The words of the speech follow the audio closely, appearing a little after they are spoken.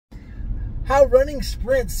how running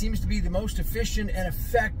sprints seems to be the most efficient and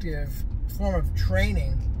effective form of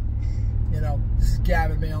training. You know, this is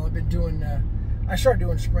Gavin Mail. I've been doing, I started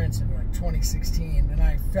doing sprints in like 2016, and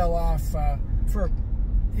I fell off for,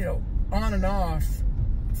 you know, on and off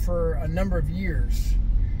for a number of years.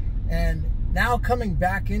 And now coming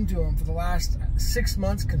back into them for the last 6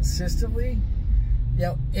 months consistently, you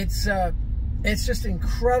know, it's just an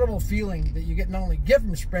incredible feeling that you get, not only get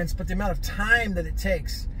from sprints, but the amount of time that it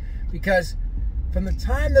takes. Because from the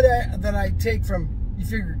time that I take from, you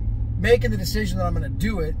figure, making the decision that I'm going to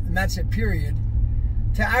do it, and that's it, period,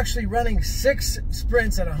 to actually running 6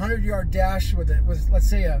 sprints at a 100-yard dash with let's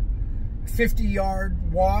say a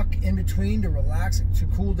 50-yard walk in between to relax, to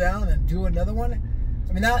cool down, and do another one.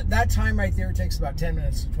 I mean, that time right there takes about 10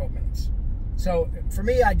 minutes to 12 minutes. So for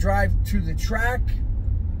me, I drive to the track,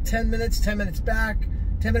 10 minutes, 10 minutes back,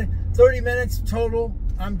 10 minutes, 30 minutes total,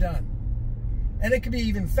 I'm done. And it could be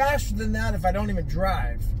even faster than that if I don't even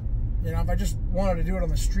drive. You know, if I just wanted to do it on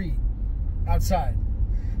the street, outside.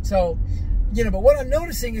 So, you know, but what I'm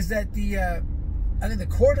noticing is that I think the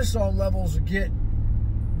cortisol levels get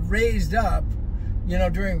raised up, you know,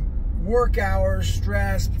 during work hours,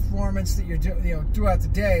 stress, performance that you're doing, you know, throughout the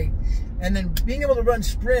day. And then being able to run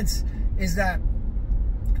sprints is that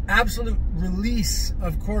absolute release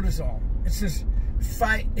of cortisol. It's this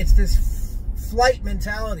flight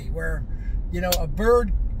mentality where, you know, a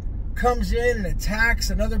bird comes in and attacks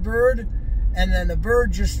another bird, and then the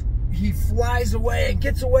bird he flies away and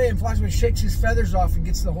gets away and flies away, shakes his feathers off and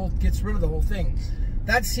gets rid of the whole thing.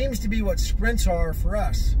 That seems to be what sprints are for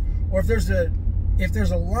us. Or if there's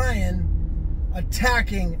a lion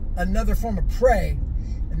attacking another form of prey,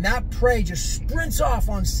 and that prey just sprints off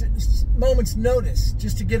on moment's notice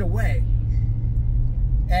just to get away,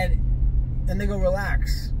 and they go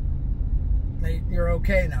relax. You're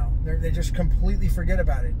okay now. They just completely forget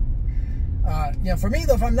about it. You know, for me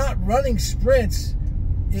though, if I'm not running sprints,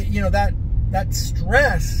 you know, that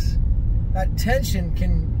stress, that tension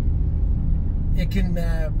can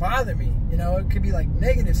bother me. You know, it could be like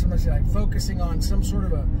negative. Sometimes like focusing on some sort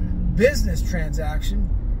of a business transaction.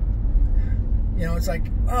 You know, it's like,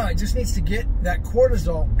 oh, it just needs to get that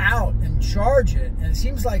cortisol out and charge it. And it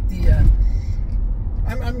seems like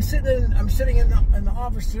I'm sitting in the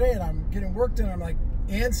office today, and I'm getting work done. I'm like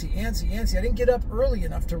antsy. I didn't get early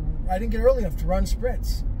enough to run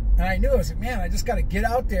sprints. And I knew, I was like, man, I just got to get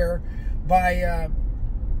out there by,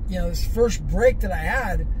 you know, this first break that I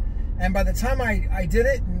had. And by the time I did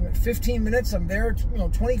it, in 15 minutes, I'm there, you know,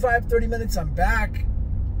 25, 30 minutes, I'm back.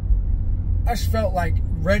 I just felt like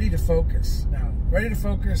ready to focus now, ready to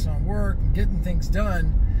focus on work and getting things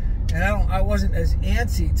done. And I wasn't as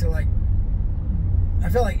antsy to like, I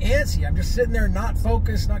felt like antsy. I'm just sitting there not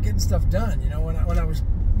focused, not getting stuff done, you know, when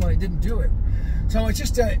I didn't do it. So it's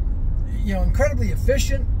just you know, incredibly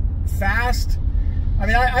efficient, fast. I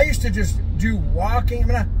mean, I used to just do walking. I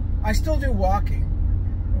mean, I still do walking.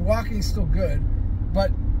 Walking is still good, but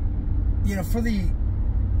you know, for the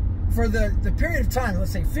period of time,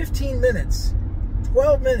 let's say 15 minutes,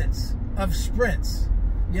 12 minutes of sprints.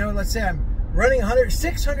 You know, let's say I'm running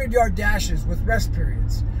 600-yard dashes with rest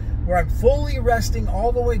periods, where I'm fully resting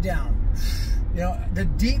all the way down. You know, the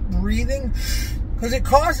deep breathing, because it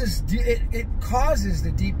causes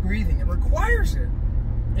the deep breathing. It requires it.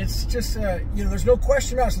 It's just, you know, there's no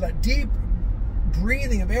question about it. So that deep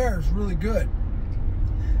breathing of air is really good.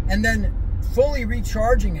 And then fully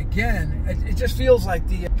recharging again, it just feels like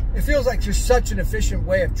just such an efficient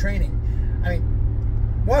way of training. I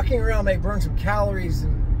mean, walking around may burn some calories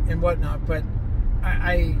and whatnot, but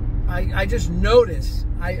I just notice,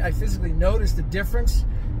 I physically notice the difference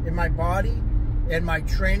in my body and my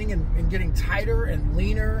training and getting tighter and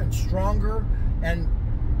leaner and stronger, and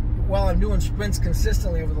while I'm doing sprints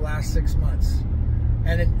consistently over the last 6 months.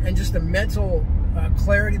 And just the mental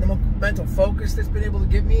clarity, the mental focus that's been able to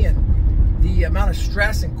give me, and the amount of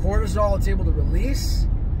stress and cortisol it's able to release.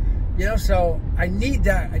 You know, so I need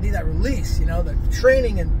that release. You know, the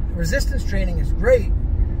training and resistance training is great,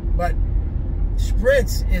 but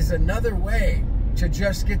sprints is another way to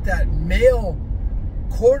just get that male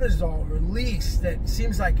cortisol release that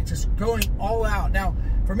seems like it's just going all out. Now,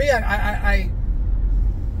 for me, I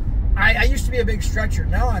used to be a big stretcher.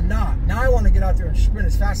 Now I'm not. Now I want to get out there and sprint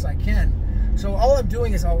as fast as I can. So all I'm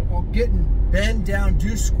doing is I'll get and bend down,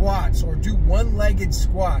 do squats, or do one-legged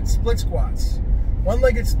squats, split squats.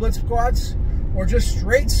 One-legged split squats, or just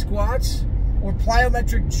straight squats, or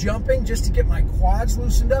plyometric jumping just to get my quads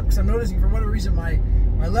loosened up, because I'm noticing for whatever reason my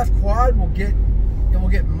left quad will get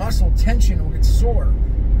muscle tension, it will get sore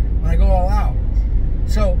when I go all out.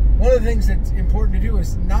 So one of the things that's important to do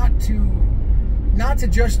is not to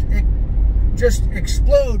just just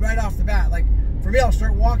explode right off the bat. Like for me, I'll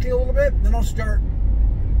start walking a little bit, then I'll start,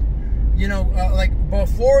 you know, like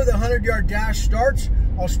before the 100-yard dash starts,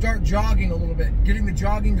 I'll start jogging a little bit, getting the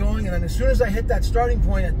jogging going, and then as soon as I hit that starting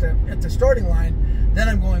point at the starting line, then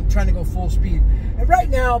I'm trying to go full speed. And right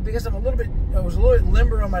now, because I was a little bit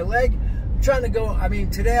limber on my leg, I'm trying to go. I mean,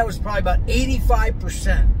 today I was probably about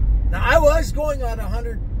 85%. Now I was going on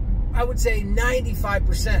 100, I would say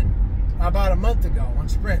 95% about a month ago on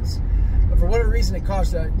sprints, but for whatever reason, it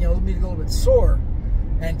caused me to get a little bit sore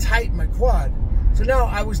and tight in my quad. So now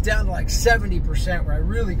I was down to like 70% where I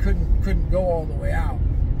really couldn't go all the way out.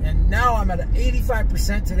 And now I'm at an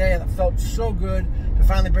 85% today, and it felt so good to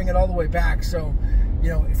finally bring it all the way back. So, you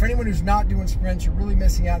know, for anyone who's not doing sprints, you're really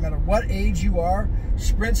missing out no matter what age you are.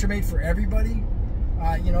 Sprints are made for everybody.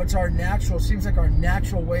 You know, it's our natural, seems like our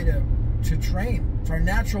natural way to train. It's our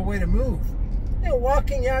natural way to move. You know,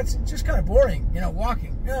 walking, yeah, it's just kind of boring. You know,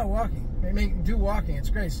 walking. Do walking. It's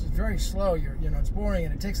great. It's very slow. You know, it's boring,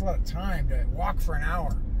 and it takes a lot of time to walk for an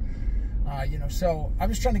hour. You know, so I'm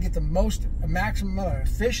just trying to get the maximum amount of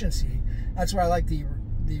efficiency. That's why I like the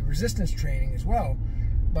resistance training as well.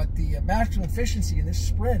 But the maximum efficiency in this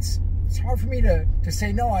sprints, it's hard for me to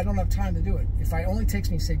say, no, I don't have time to do it. If it only takes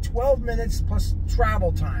me, say, 12 minutes plus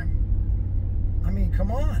travel time. I mean, come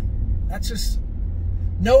on. That's just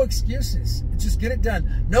no excuses. Just get it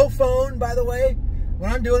done. No phone, by the way.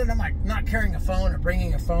 When I'm doing it, I'm like not carrying a phone or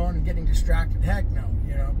bringing a phone and getting distracted. Heck no.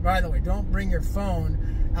 You know, by the way, don't bring your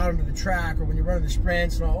phone out onto the track or when you're running the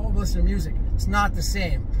sprints and listen to music. It's not the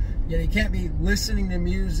same. You know, you can't be listening to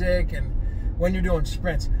music and when you're doing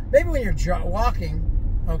sprints. Maybe when you're walking,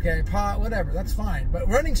 okay, whatever, that's fine. But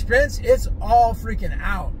running sprints, it's all freaking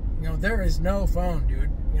out. You know, there is no phone, dude.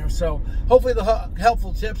 You know, so hopefully the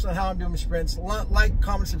helpful tips on how I'm doing my sprints. Like,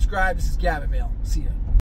 comment, subscribe. This is Gavin Mail. See ya.